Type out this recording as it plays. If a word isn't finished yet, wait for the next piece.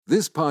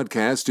This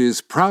podcast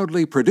is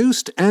proudly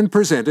produced and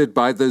presented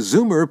by the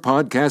Zoomer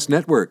Podcast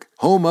Network,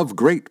 home of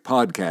great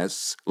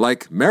podcasts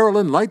like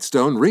Marilyn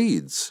Lightstone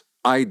Reads,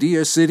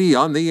 Idea City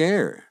on the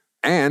Air,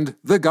 and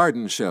The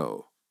Garden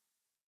Show.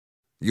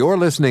 You're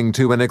listening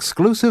to an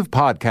exclusive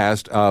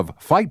podcast of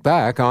Fight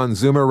Back on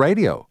Zoomer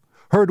Radio,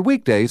 heard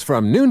weekdays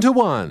from noon to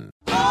 1.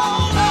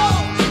 Oh,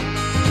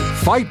 no!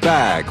 Fight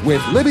Back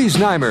with Libby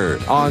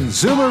Znaimer on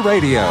Zoomer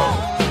Radio.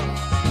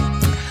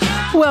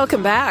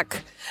 Welcome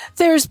back.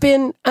 There's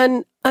been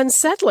an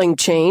unsettling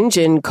change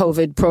in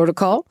COVID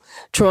protocol.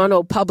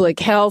 Toronto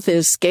Public Health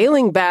is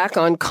scaling back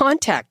on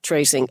contact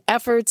tracing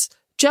efforts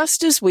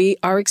just as we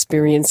are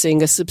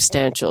experiencing a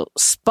substantial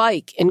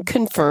spike in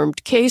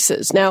confirmed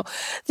cases. Now,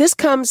 this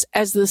comes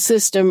as the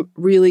system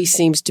really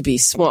seems to be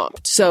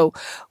swamped. So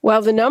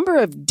while the number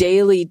of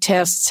daily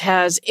tests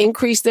has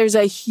increased, there's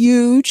a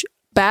huge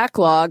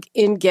backlog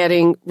in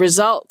getting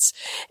results.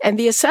 And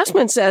the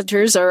assessment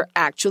centers are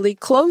actually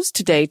closed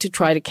today to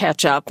try to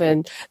catch up,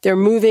 and they're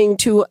moving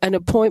to an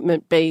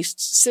appointment-based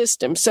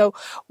system. So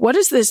what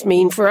does this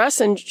mean for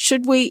us, and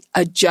should we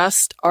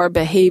adjust our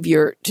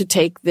behavior to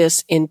take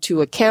this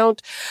into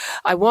account?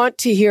 I want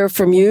to hear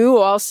from you.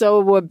 Also,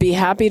 would be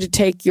happy to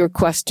take your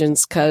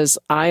questions because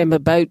I am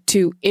about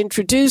to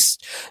introduce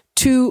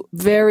two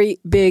very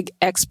big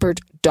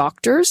expert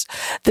doctors.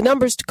 The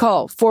numbers to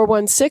call,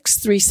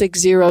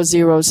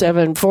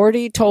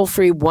 416-360-0740, toll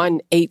free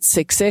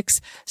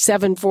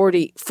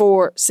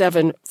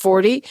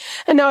 1-866-740-4740.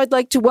 And now I'd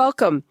like to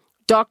welcome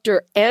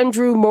Dr.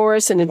 Andrew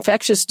Morris, an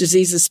infectious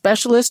diseases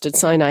specialist at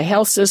Sinai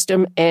Health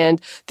System and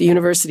the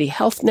University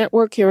Health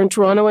Network here in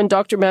Toronto, and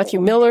Dr.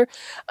 Matthew Miller,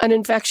 an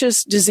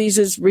infectious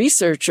diseases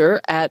researcher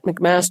at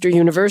McMaster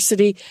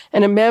University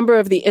and a member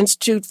of the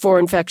Institute for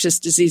Infectious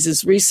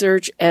Diseases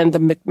Research and the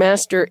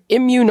McMaster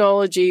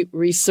Immunology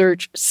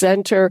Research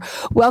Center.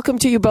 Welcome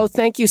to you both.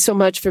 Thank you so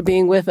much for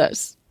being with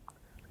us.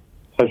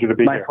 Pleasure to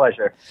be here. My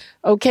pleasure.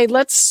 Okay,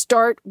 let's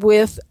start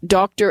with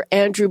Dr.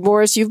 Andrew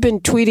Morris. You've been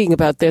tweeting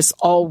about this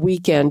all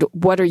weekend.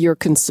 What are your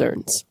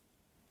concerns?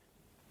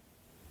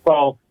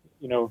 Well,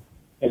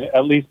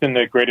 at least in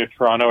the Greater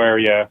Toronto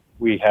area,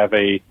 we have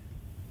a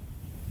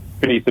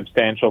pretty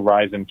substantial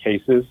rise in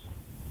cases.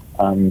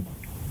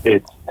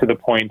 It's to the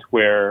point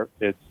where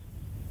it's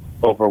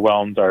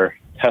overwhelmed our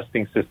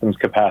testing systems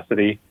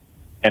capacity,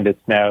 and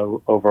it's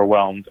now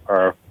overwhelmed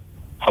our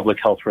public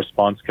health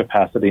response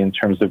capacity in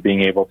terms of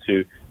being able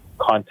to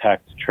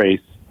contact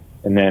trace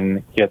and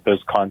then get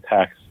those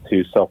contacts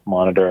to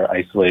self-monitor,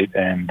 isolate,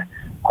 and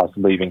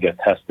possibly even get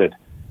tested.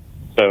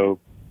 So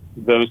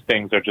those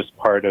things are just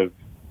part of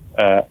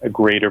a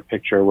greater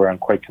picture where I'm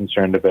quite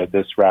concerned about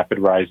this rapid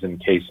rise in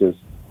cases.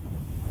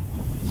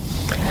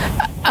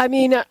 I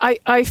mean,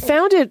 I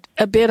found it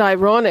a bit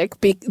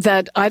ironic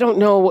that I don't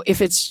know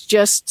if it's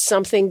just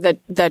something that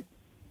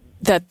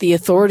the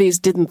authorities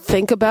didn't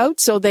think about.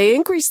 So they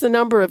increased the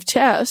number of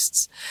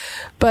tests,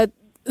 but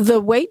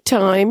the wait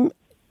time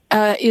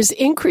is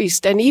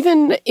increased. And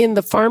even in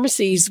the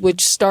pharmacies,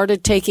 which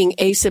started taking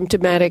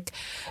asymptomatic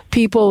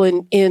people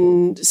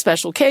in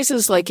special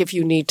cases, like if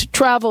you need to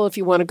travel, if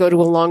you want to go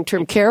to a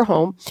long-term care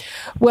home,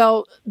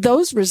 well,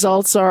 those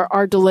results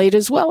are delayed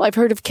as well. I've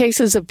heard of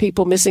cases of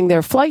people missing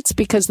their flights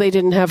because they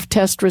didn't have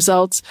test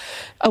results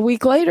a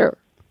week later.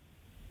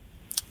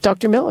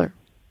 Dr. Miller.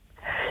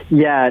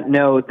 Yeah,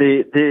 no,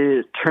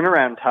 the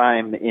turnaround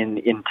time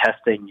in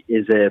testing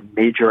is a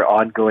major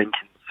ongoing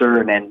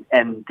concern,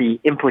 and the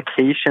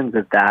implications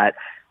of that,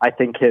 I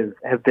think,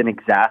 have been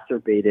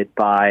exacerbated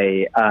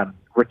by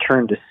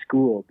return to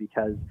school,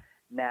 because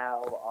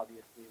now,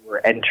 obviously, we're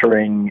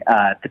entering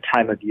the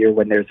time of year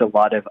when there's a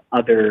lot of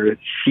other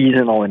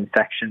seasonal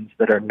infections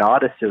that are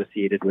not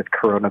associated with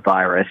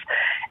coronavirus,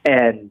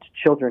 and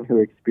children who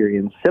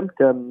experience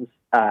symptoms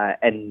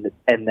and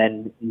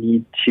then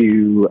need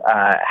to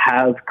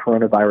have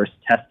coronavirus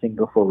testing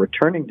before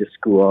returning to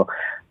school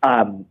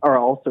are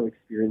also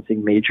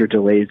experiencing major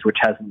delays, which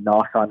has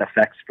knock-on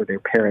effects for their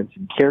parents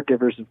and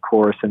caregivers, of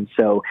course. And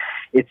so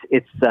it's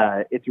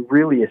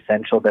really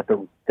essential that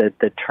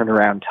the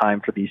turnaround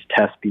time for these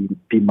tests be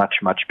much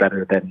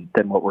better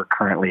than what we're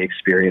currently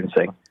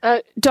experiencing.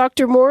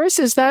 Dr. Morris,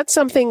 is that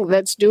something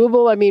that's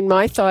doable? I mean,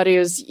 my thought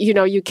is,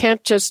 you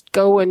can't just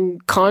go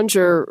and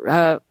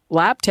conjure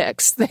lab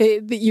techs.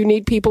 You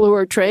need people who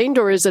are trained,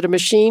 or is it a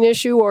machine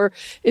issue, or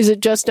is it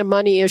just a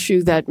money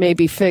issue that may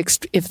be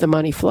fixed if the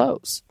money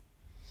flows?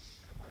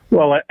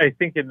 Well, I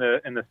think in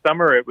the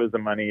summer it was a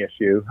money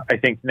issue. I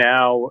think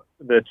now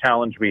the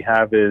challenge we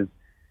have is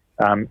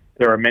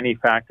there are many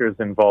factors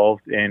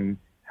involved in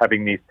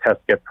having these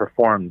tests get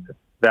performed.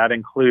 That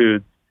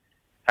includes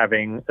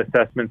having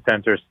assessment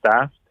centers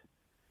staffed,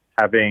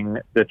 having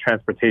the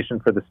transportation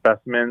for the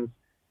specimens,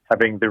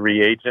 having the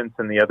reagents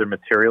and the other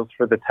materials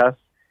for the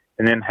tests,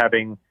 and then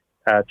having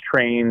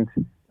trained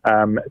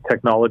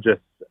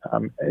technologists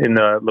in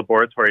the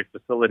laboratory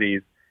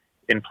facilities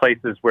in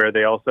places where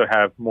they also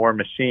have more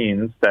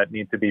machines that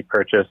need to be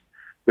purchased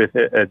with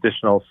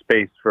additional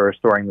space for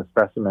storing the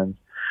specimens.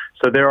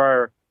 So there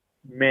are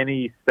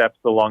many steps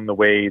along the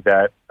way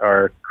that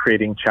are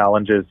creating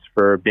challenges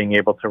for being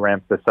able to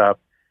ramp this up.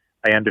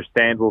 I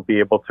understand we'll be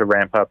able to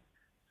ramp up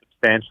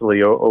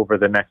substantially over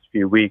the next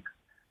few weeks,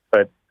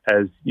 but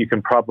as you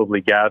can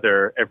probably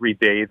gather, every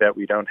day that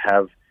we don't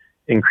have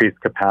increased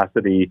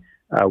capacity,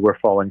 we're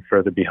falling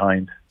further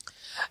behind.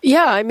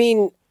 Yeah, I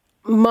mean,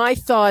 my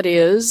thought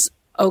is,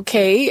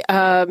 okay,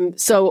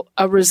 so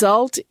a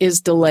result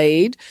is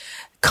delayed.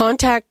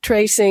 Contact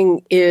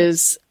tracing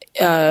is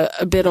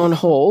a bit on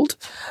hold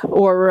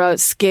or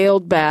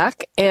scaled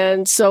back.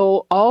 And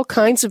so all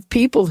kinds of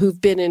people who've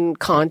been in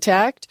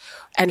contact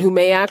and who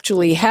may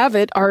actually have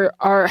it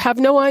have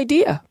no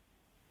idea.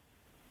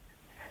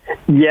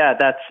 Yeah,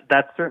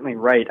 that's certainly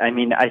right. I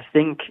mean, I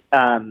think,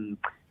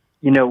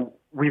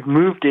 we've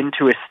moved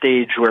into a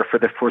stage where for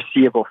the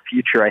foreseeable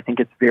future, I think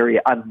it's very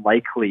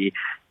unlikely,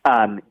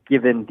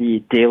 given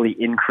the daily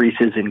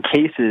increases in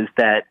cases,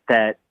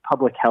 that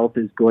public health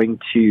is going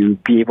to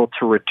be able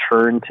to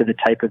return to the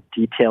type of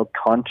detailed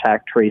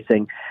contact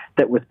tracing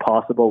that was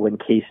possible when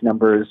case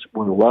numbers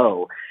were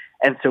low.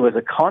 And so as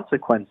a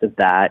consequence of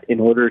that,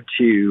 in order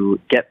to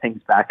get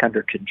things back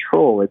under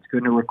control, it's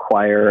going to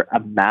require a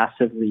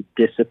massively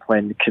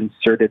disciplined,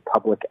 concerted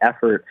public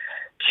effort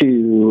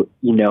to,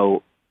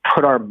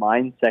 put our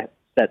mindsets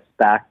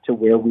back to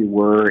where we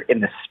were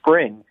in the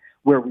spring,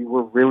 where we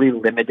were really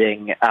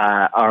limiting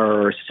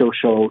our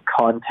social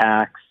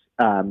contacts,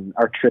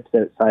 our trips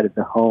outside of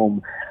the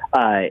home,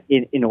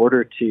 in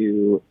order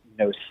to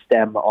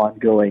stem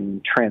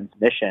ongoing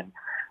transmission.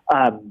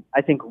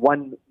 I think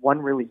one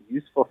really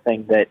useful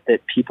thing that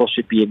people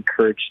should be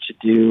encouraged to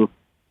do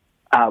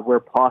where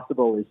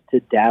possible is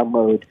to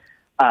download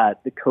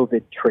the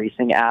COVID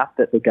tracing app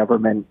that the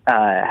government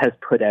has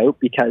put out,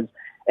 because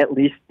at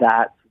least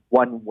that's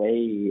one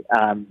way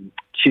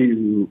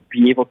to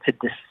be able to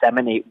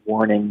disseminate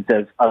warnings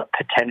of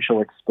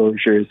potential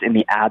exposures in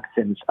the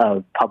absence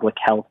of public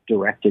health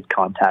directed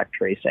contact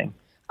tracing.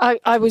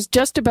 I was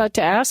just about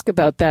to ask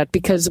about that,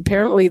 because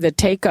apparently the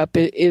take-up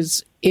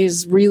is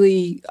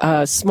really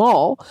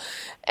small.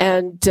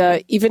 And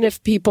even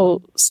if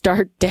people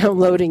start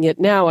downloading it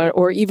now,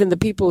 or even the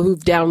people who've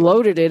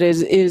downloaded it,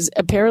 is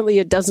apparently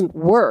it doesn't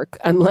work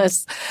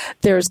unless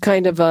there's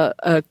kind of a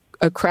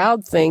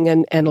crowd thing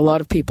and a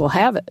lot of people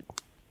have it.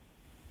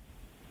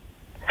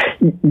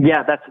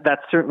 Yeah,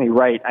 that's certainly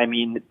right. I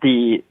mean,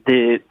 the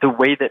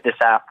way that this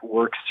app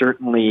works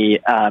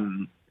certainly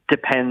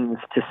depends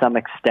to some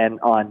extent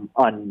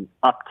on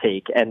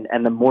uptake,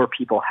 and the more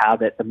people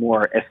have it, the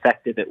more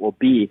effective it will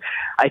be.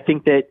 I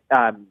think that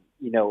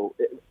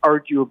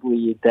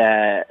arguably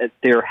that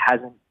there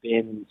hasn't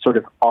been sort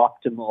of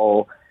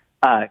optimal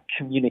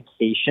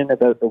communication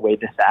about the way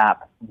this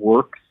app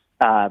works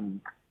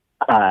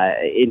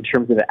in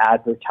terms of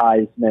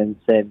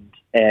advertisements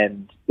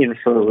and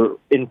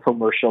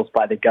infomercials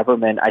by the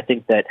government. I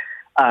think that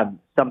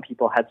some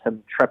people had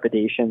some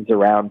trepidations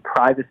around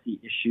privacy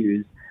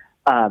issues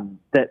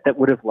that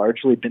would have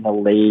largely been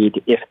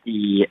allayed if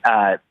the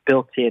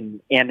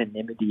built-in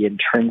anonymity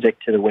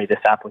intrinsic to the way this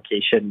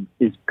application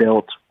is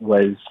built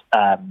was,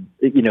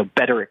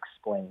 better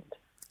explained.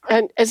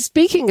 And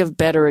speaking of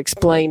better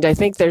explained, I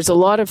think there's a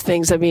lot of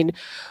things. I mean,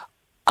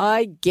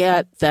 I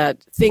get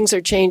that things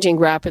are changing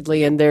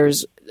rapidly and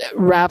there's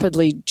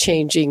rapidly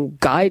changing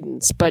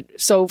guidance. But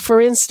so,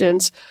 for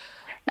instance,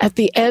 at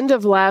the end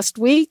of last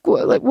week,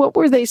 what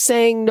were they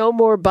saying? No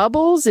more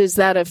bubbles? Is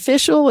that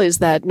official? Is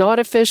that not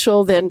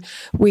official? Then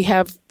we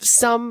have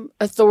some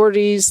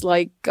authorities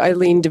like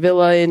Eileen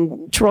Davila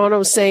in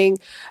Toronto saying,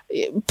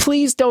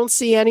 please don't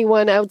see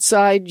anyone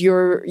outside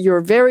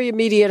your very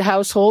immediate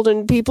household.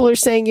 And people are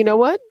saying, you know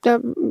what?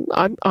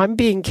 I'm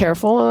being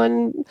careful.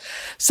 And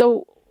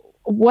so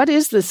what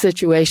is the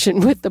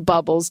situation with the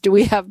bubbles? Do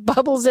we have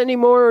bubbles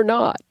anymore or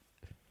not?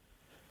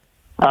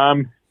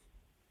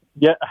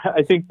 Yeah,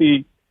 I think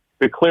the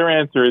clear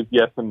answer is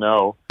yes and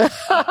no.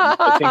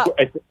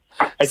 I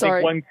think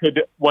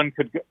one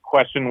could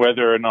question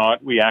whether or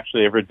not we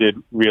actually ever did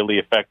really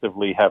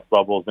effectively have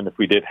bubbles, and if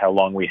we did, how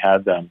long we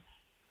had them.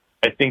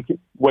 I think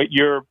what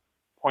you're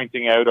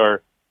pointing out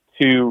are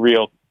two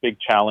real big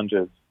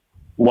challenges.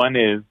 One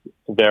is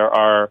there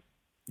are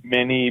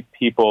many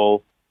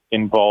people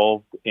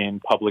involved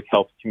in public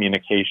health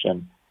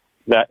communication.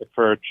 That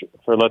for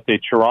let's say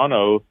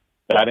Toronto,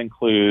 that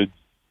includes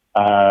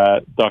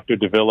Dr.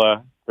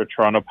 Davila for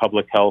Toronto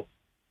Public Health.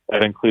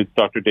 That includes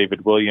Dr.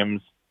 David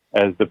Williams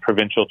as the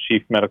Provincial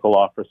Chief Medical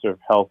Officer of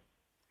Health.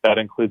 That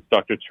includes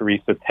Dr.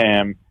 Teresa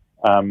Tam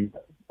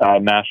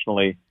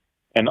nationally.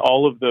 And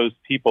all of those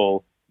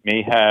people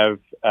may have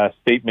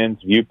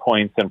statements,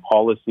 viewpoints, and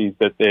policies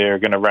that they're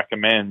going to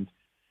recommend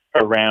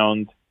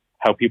around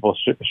how people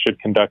should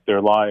conduct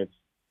their lives.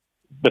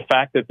 The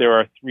fact that there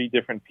are three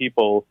different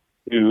people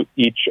who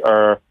each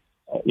are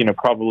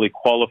probably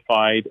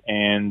qualified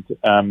and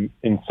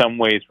in some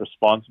ways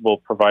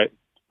responsible for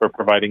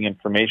providing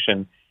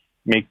information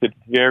makes it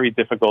very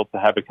difficult to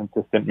have a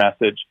consistent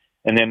message.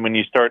 And then when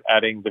you start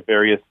adding the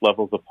various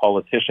levels of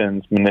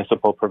politicians,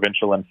 municipal,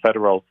 provincial, and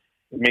federal,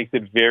 it makes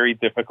it very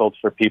difficult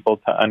for people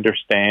to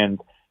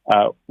understand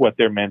what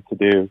they're meant to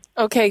do.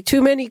 Okay,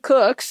 too many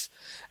cooks.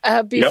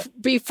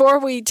 Before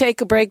we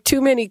take a break,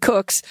 too many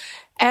cooks.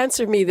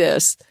 Answer me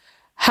this.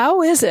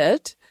 How is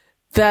it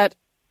that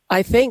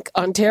I think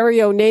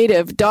Ontario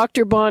native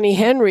Dr. Bonnie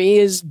Henry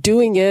is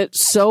doing it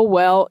so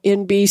well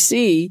in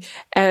BC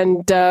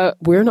and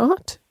we're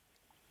not?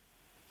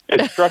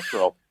 It's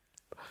structural,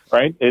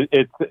 right?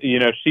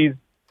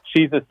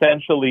 She's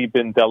essentially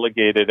been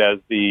delegated as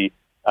the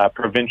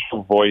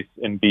provincial voice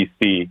in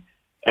BC,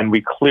 and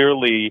we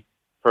clearly,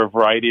 for a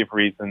variety of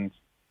reasons,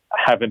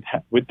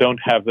 we don't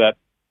have that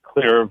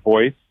clearer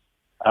voice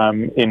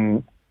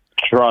in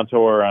Toronto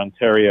or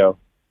Ontario.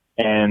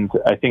 And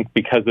I think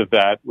because of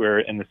that, we're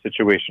in the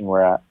situation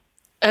we're at.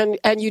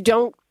 And you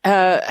don't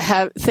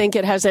think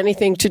it has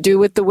anything to do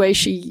with the way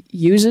she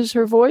uses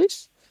her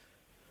voice?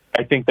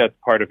 I think that's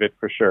part of it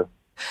for sure.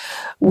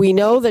 We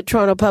know that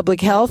Toronto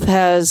Public Health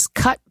has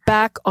cut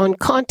back on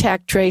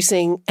contact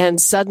tracing, and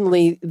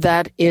suddenly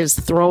that is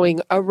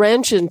throwing a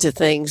wrench into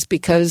things,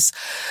 because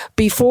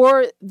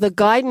before the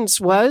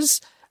guidance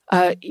was,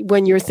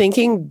 when you're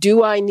thinking,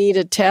 do I need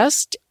a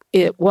test?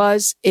 It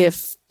was,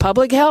 if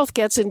public health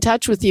gets in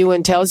touch with you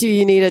and tells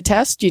you need a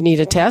test, you need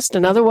a test,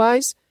 and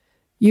otherwise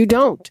you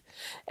don't.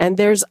 And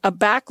there's a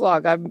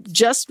backlog. I'm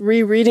just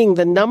rereading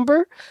the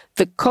number.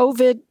 The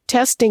COVID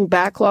testing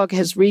backlog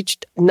has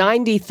reached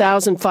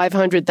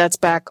 90,500. That's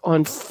back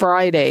on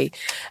Friday.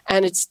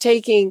 And it's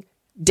taking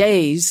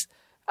days,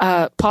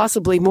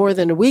 possibly more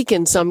than a week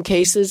in some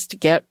cases, to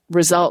get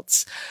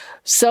results.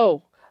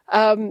 So,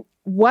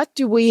 what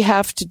do we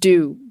have to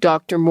do,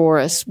 Dr.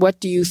 Morris? What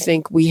do you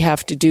think we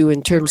have to do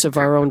in terms of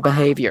our own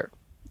behavior?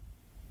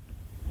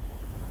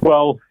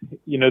 Well,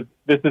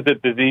 this is a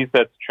disease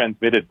that's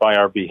transmitted by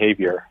our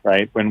behavior,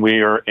 right? When we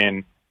are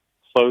in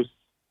close,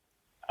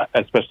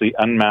 especially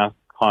unmasked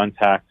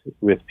contact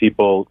with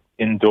people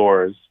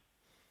indoors,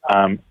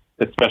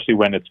 especially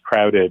when it's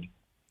crowded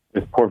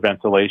with poor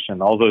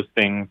ventilation, all those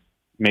things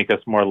make us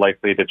more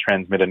likely to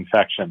transmit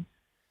infection.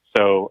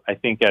 So I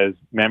think as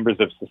members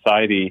of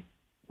society,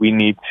 we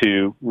need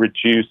to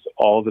reduce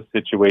all the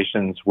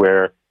situations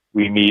where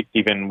we meet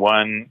even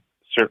one,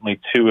 certainly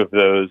two of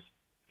those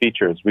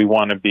features. We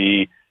want to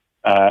be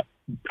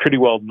pretty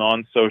well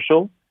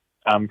non-social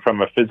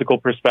from a physical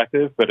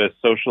perspective, but as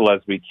social as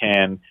we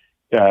can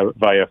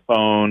via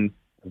phone,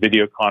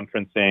 video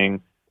conferencing,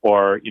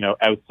 or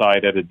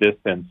outside at a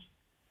distance.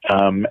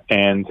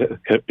 And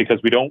because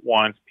we don't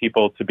want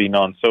people to be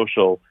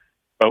non-social,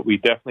 but we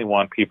definitely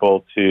want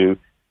people to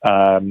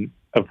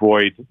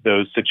avoid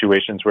those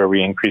situations where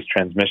we increase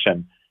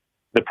transmission.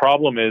 The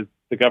problem is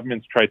the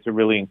government's tried to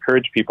really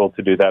encourage people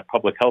to do that.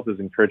 Public health has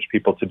encouraged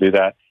people to do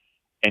that.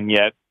 And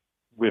yet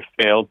we've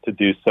failed to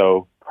do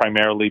so,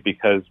 primarily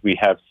because we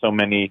have so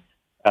many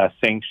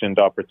sanctioned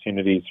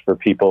opportunities for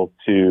people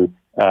to,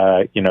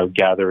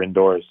 gather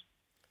indoors.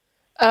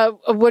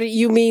 What do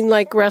you mean,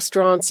 like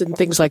restaurants and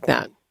things like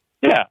that?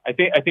 Yeah, I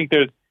think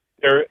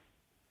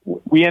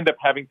we end up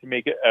having to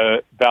make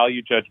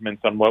value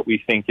judgments on what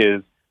we think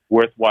is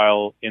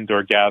worthwhile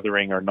indoor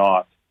gathering or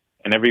not.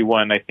 And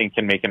everyone, I think,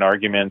 can make an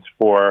argument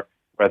for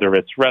whether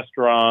it's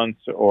restaurants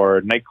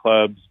or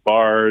nightclubs,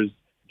 bars,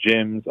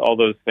 gyms, all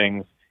those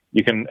things.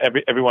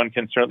 Everyone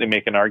can certainly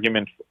make an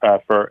argument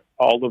for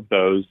all of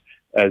those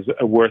as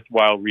a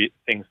worthwhile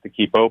things to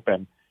keep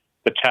open.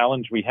 The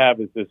challenge we have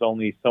is there's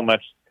only so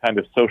much kind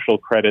of social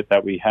credit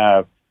that we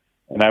have.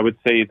 And I would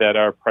say that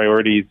our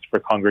priorities for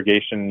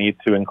congregation need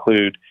to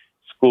include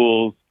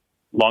schools,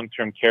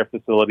 long-term care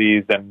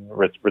facilities, and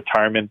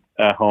retirement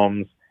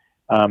homes,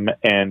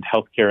 and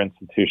healthcare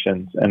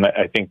institutions. And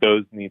I think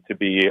those need to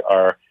be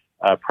our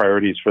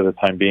priorities for the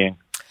time being.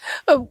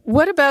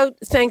 What about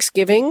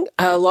Thanksgiving?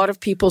 A lot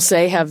of people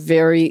say have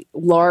very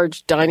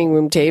large dining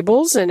room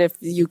tables, and if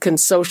you can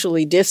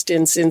socially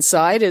distance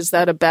inside, is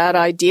that a bad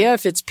idea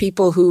if it's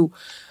people who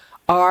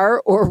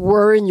are or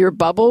were in your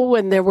bubble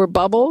when there were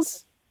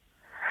bubbles?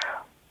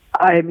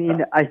 I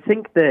mean, I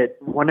think that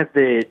one of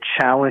the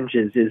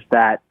challenges is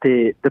that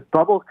the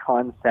bubble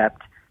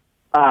concept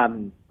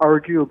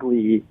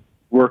arguably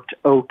worked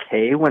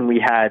okay when we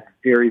had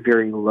very,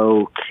 very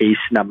low case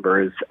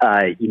numbers,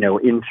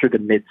 in through the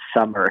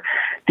midsummer.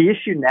 The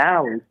issue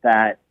now is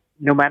that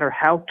no matter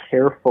how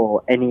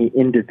careful any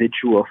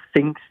individual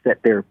thinks that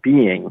they're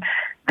being,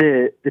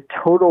 the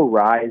total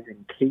rise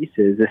in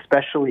cases,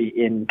 especially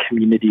in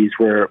communities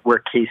where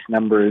case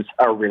numbers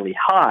are really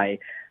high,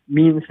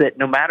 means that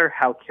no matter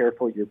how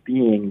careful you're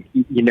being,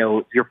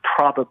 your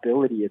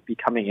probability of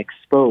becoming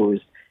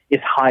exposed is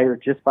higher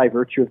just by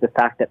virtue of the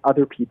fact that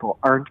other people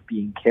aren't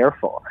being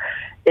careful.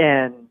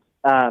 And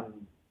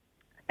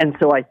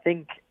so I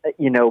think,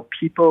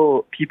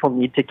 people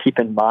need to keep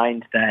in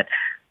mind that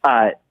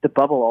the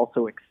bubble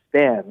also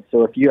expands.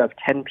 So if you have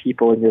 10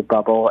 people in your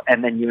bubble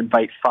and then you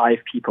invite 5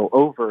 people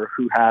over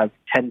who have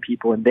 10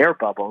 people in their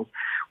bubbles,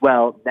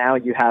 well, now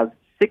you have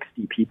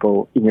 60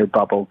 people in your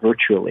bubble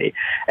virtually.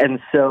 And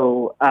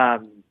so,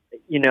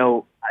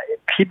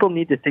 people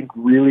need to think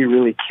really,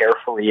 really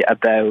carefully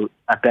about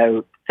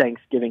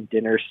Thanksgiving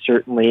dinner,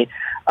 certainly,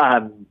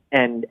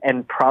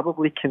 and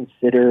probably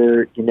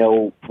consider,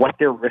 what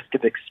their risk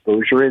of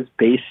exposure is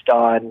based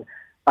on,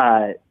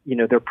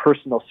 their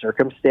personal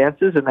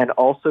circumstances, and then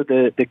also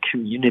the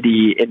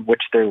community in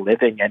which they're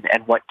living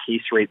and what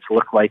case rates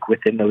look like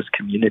within those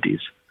communities.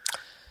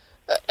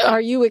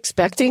 Are you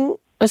expecting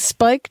a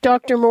spike,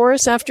 Dr.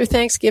 Morris, after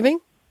Thanksgiving?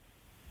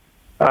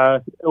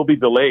 It'll be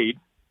delayed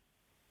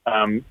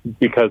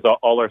because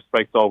all our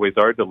spikes always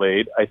are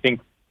delayed. I think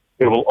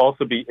it will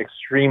also be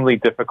extremely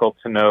difficult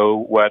to know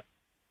what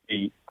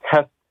the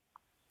test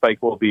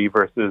spike will be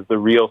versus the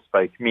real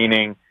spike,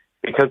 meaning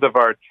because of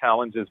our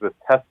challenges with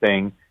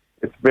testing,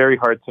 it's very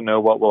hard to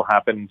know what will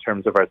happen in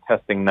terms of our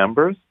testing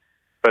numbers.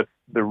 But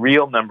the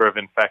real number of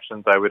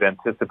infections I would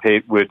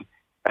anticipate would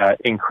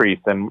increase,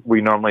 and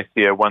we normally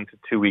see a 1 to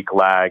 2 week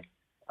lag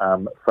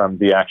from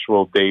the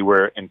actual day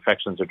where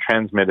infections are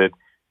transmitted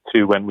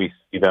to when we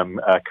see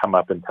them come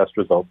up in test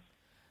results.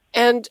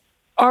 And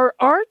are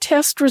our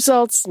test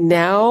results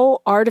now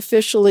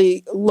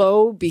artificially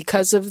low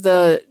because of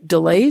the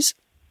delays?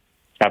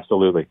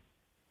 Absolutely.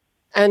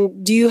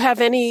 And do you have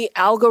any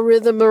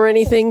algorithm or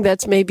anything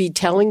that's maybe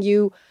telling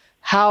you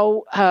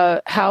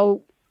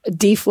how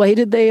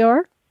deflated they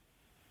are?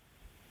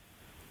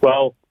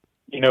 Well,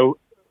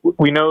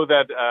 we know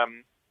that,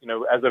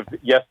 as of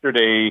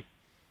yesterday,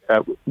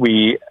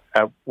 we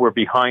were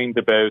behind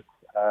about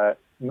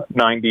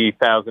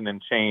 90,000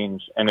 and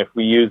change. And if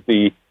we use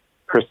the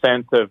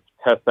percent of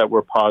tests that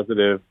were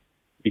positive,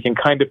 we can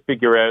kind of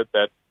figure out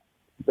that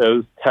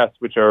those tests,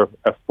 which are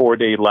a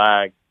 4-day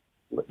lag,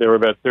 there were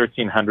about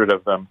 1,300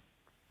 of them.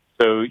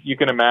 So you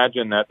can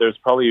imagine that there's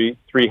probably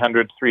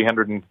 300,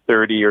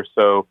 330 or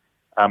so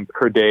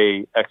per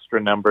day extra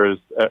numbers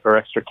or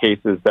extra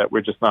cases that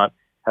we're just not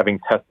having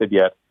tested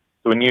yet.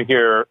 So when you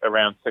hear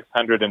around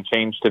 600 and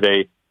change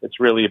today, it's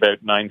really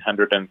about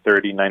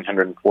 930,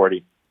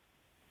 940.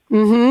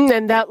 Mm-hmm.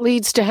 And that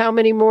leads to how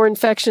many more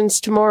infections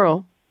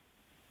tomorrow?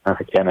 I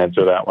can't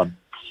answer that one.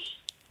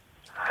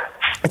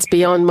 It's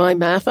beyond my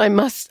math, I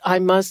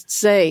must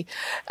say.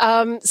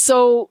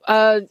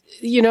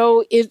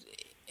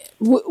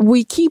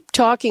 We keep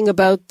talking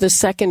about the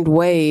second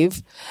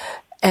wave,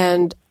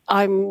 and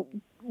I'm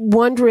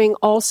wondering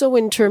also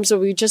in terms of,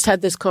 we just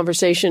had this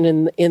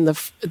conversation in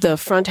the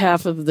front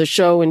half of the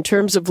show in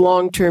terms of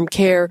long-term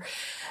care.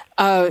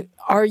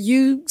 Are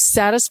you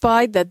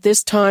satisfied that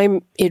this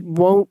time it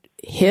won't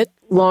hit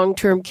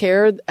long-term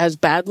care as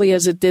badly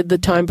as it did the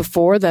time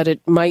before, that it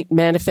might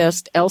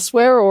manifest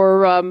elsewhere,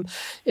 or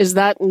is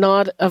that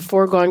not a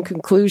foregone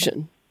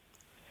conclusion?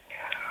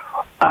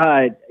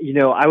 I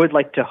would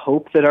like to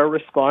hope that our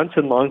response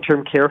in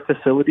long-term care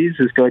facilities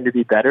is going to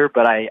be better,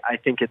 but I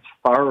think it's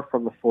far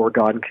from a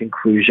foregone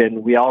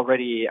conclusion. We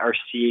already are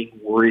seeing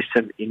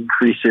worrisome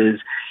increases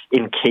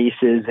in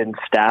cases and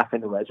staff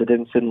and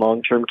residents in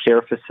long-term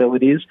care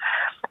facilities.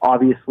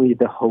 Obviously,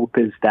 the hope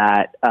is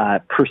that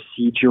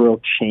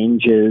procedural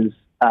changes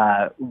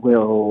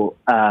will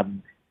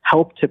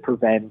help to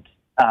prevent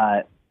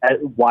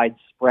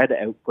widespread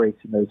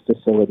outbreaks in those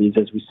facilities,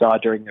 as we saw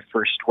during the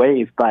first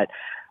wave. But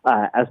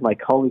as my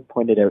colleague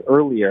pointed out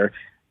earlier,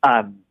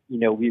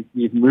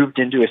 we've moved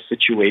into a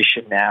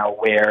situation now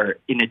where,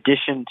 in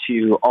addition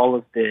to all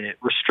of the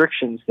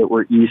restrictions that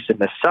were eased in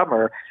the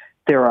summer,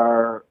 there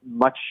are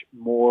much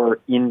more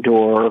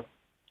indoor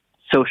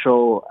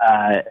social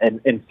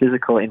and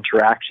physical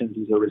interactions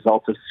as a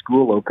result of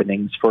school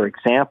openings, for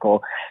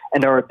example,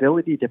 and our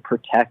ability to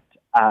protect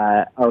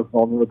our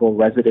vulnerable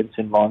residents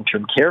in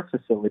long-term care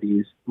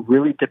facilities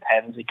really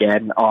depends,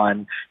 again,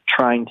 on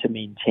trying to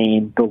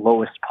maintain the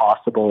lowest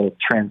possible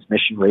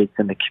transmission rates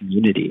in the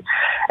community.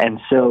 And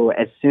so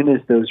as soon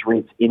as those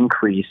rates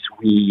increase,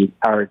 we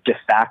are de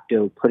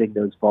facto putting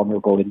those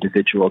vulnerable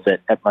individuals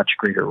at much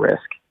greater risk.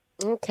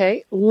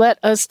 Okay. Let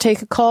us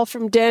take a call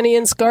from Danny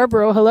in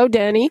Scarborough. Hello,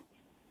 Danny.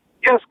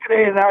 Yes, good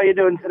day. And how are you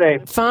doing today?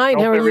 Fine.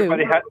 How are you? All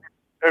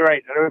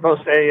right. I was going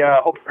to say,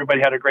 hope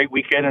everybody had a great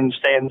weekend and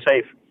staying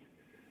safe.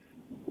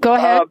 Go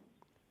ahead.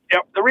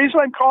 The reason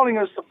I'm calling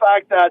is the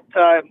fact that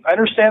I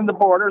understand the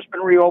border's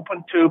been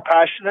reopened to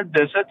passionate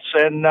visits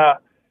and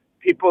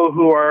people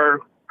who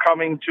are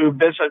coming to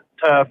visit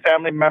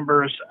family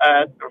members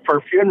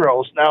for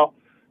funerals. Now,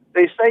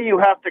 they say you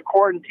have to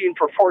quarantine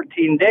for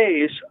 14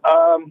 days.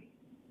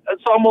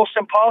 It's almost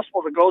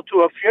impossible to go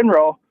to a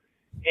funeral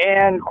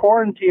and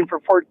quarantine for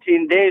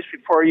 14 days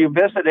before you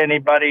visit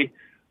anybody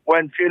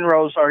when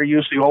funerals are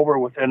usually over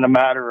within a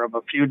matter of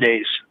a few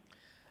days.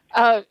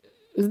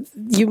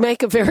 You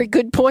make a very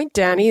good point,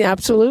 Danny.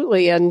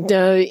 Absolutely. And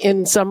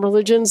in some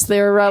religions,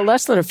 they're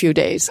less than a few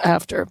days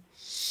after.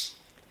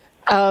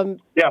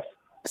 Yes.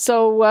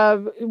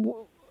 So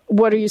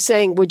what are you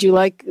saying? Would you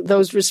like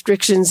those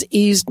restrictions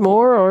eased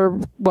more, or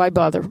why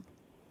bother?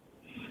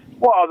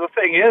 Well, the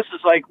thing is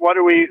like, what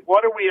are we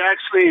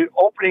actually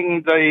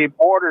opening the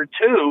border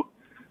to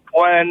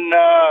when,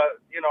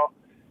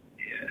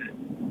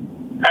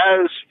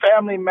 as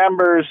family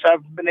members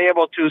have been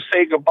able to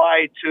say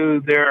goodbye to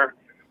their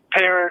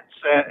parents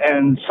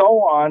and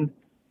so on,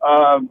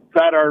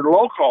 that are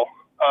local.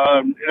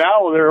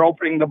 Now they're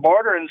opening the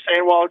border and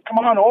saying, well, come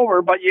on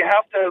over, but you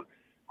have to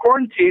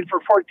quarantine for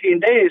 14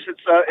 days.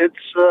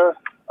 It's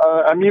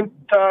a mute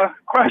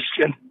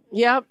question.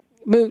 Yep,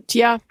 moot,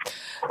 yeah.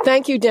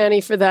 Thank you,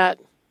 Danny, for that.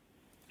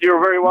 You're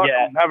very welcome.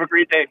 Yeah. Have a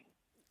great day.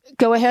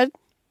 Go ahead.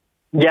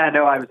 Yeah,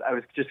 no, I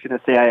was just going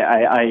to say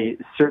I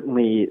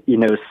certainly,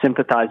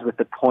 sympathize with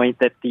the point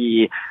that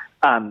the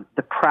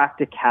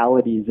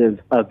practicalities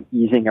of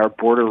easing our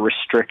border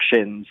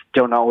restrictions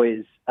don't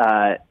always,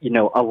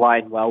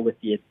 align well with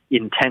the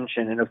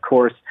intention. And of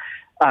course,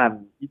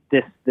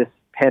 this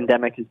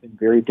pandemic has been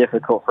very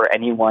difficult for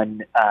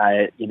anyone,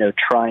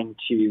 trying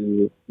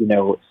to,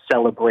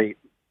 celebrate,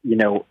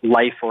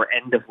 life or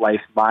end of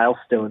life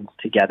milestones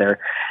together.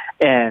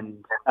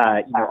 And,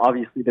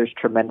 obviously there's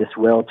tremendous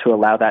will to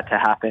allow that to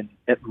happen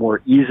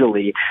more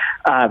easily.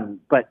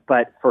 But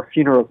for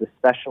funerals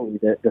especially,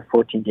 the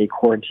 14-day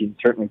quarantine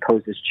certainly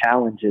poses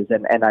challenges.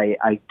 And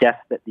I guess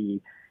that the,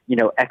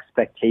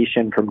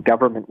 expectation from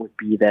government would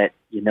be that,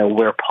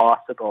 where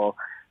possible,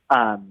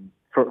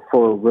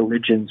 for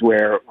religions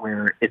where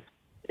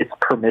it's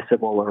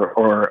permissible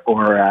or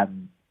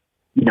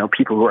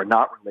people who are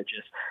not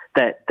religious,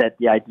 that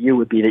the idea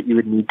would be that you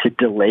would need to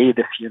delay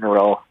the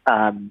funeral,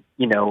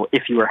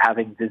 if you were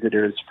having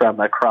visitors from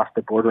across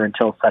the border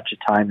until such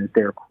a time as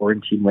their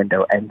quarantine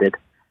window ended.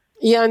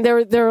 Yeah, and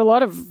there are a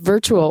lot of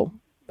virtual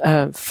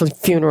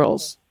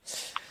funerals.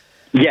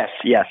 Yes,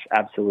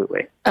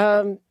 absolutely.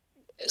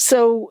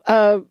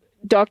 So,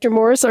 Dr.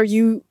 Morris, are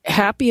you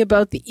happy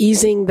about the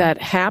easing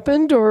that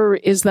happened, or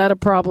is that a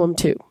problem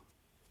too?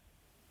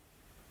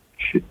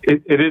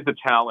 It is a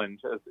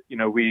challenge. As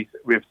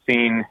we've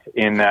seen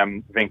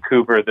in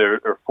Vancouver, there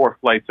are 4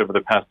 flights over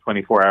the past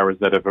 24 hours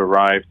that have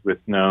arrived with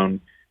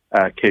known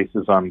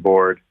cases on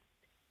board.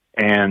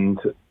 And,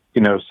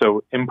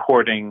 so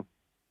importing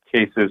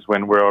cases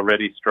when we're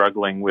already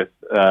struggling with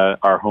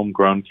our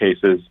homegrown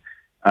cases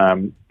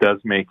does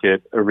make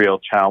it a real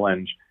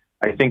challenge.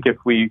 I think if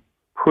we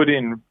put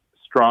in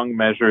strong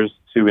measures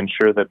to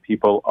ensure that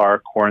people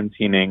are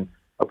quarantining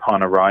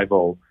upon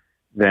arrival,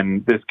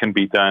 then this can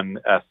be done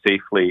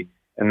safely.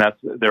 And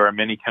there are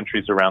many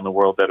countries around the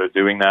world that are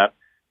doing that.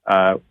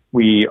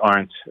 We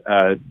aren't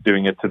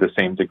doing it to the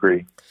same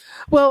degree.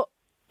 Well,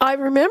 I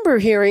remember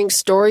hearing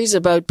stories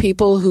about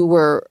people who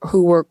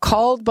were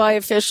called by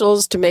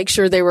officials to make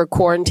sure they were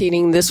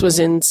quarantining. This was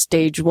in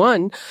stage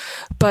 1.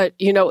 But,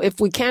 if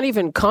we can't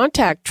even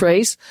contact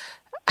trace,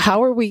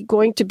 how are we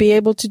going to be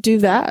able to do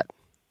that?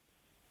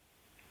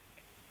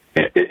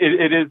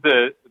 It is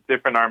a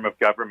different arm of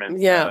government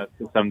to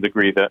some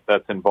degree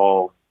that's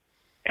involved.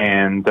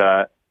 And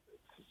I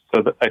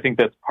think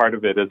that's part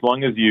of it. As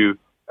long as you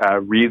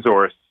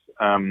resource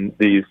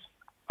these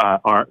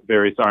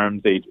various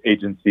arms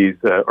agencies,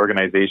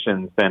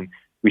 organizations, then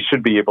we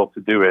should be able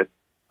to do it.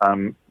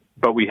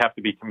 But we have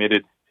to be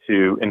committed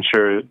to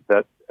ensure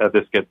that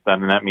this gets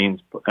done, and that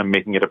means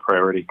making it a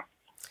priority.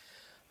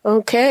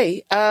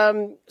 Okay.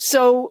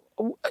 So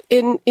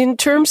in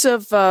terms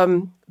of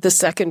the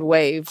second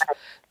wave,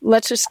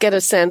 let's just get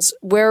a sense,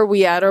 where are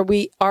we at? Are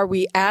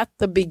we at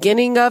the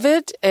beginning of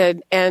it?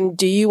 And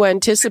do you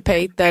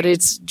anticipate that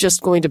it's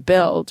just going to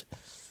build?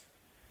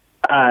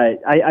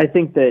 I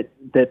think that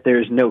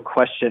there's no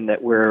question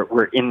that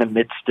we're in the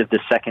midst of the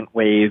second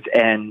wave,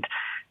 and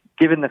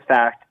given the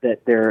fact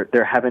that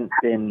there hasn't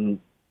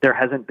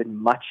been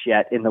much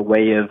yet in the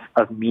way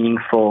of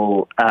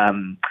meaningful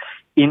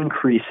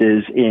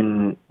increases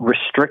in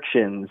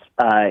restrictions,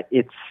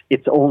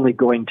 it's only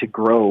going to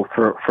grow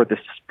for the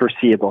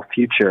foreseeable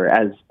future.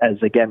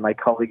 As again, my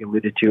colleague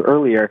alluded to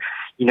earlier,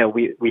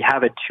 we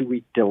have a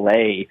 2-week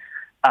delay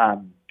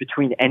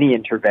between any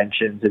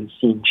interventions and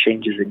seeing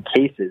changes in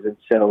cases. And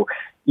so,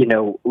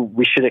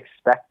 we should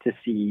expect to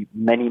see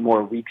many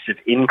more weeks of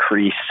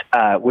increase,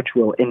 which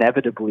will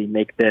inevitably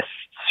make this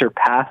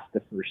surpass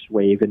the first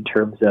wave in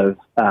terms of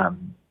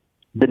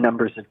the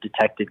numbers of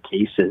detected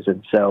cases.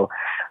 And so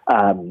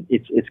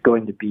it's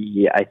going to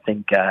be, I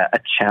think, a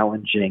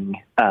challenging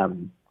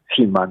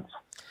few months.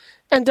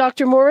 And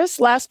Dr. Morris,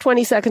 last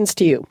 20 seconds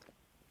to you.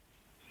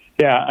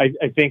 Yeah,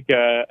 I think,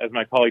 as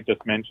my colleague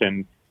just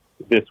mentioned,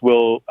 this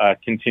will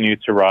continue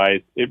to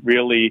rise. It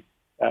really,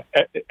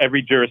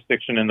 every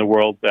jurisdiction in the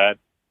world that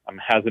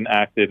hasn't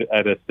acted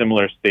at a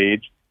similar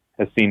stage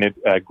has seen it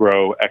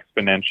grow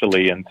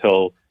exponentially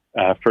until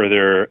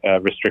further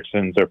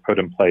restrictions are put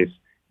in place.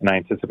 And I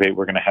anticipate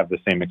we're going to have the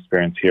same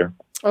experience here.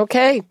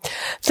 Okay.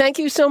 Thank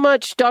you so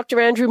much,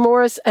 Dr. Andrew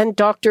Morris and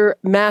Dr.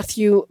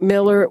 Matthew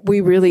Miller. We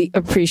really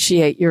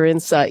appreciate your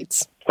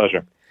insights.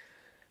 Pleasure.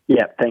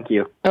 Yeah, thank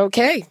you.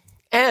 Okay.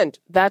 And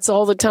that's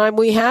all the time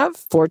we have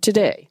for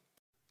today.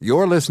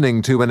 You're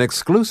listening to an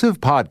exclusive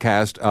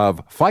podcast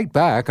of Fight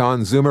Back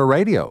on Zoomer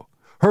Radio.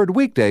 Heard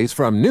weekdays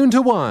from noon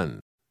to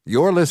 1.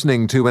 You're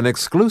listening to an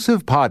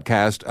exclusive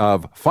podcast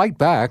of Fight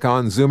Back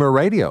on Zoomer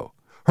Radio.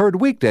 Heard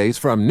weekdays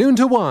from noon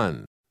to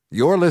 1.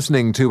 You're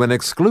listening to an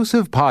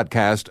exclusive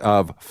podcast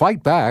of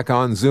Fight Back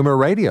on Zoomer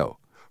Radio.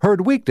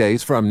 Heard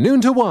weekdays from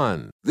noon to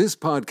 1. This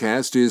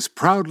podcast is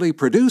proudly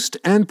produced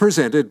and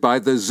presented by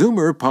the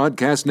Zoomer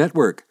Podcast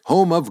Network,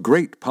 home of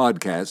great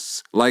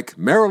podcasts like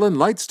Marilyn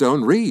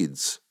Lightstone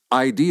Reads,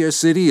 Idea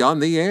City on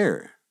the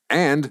Air,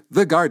 and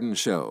The Garden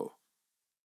Show.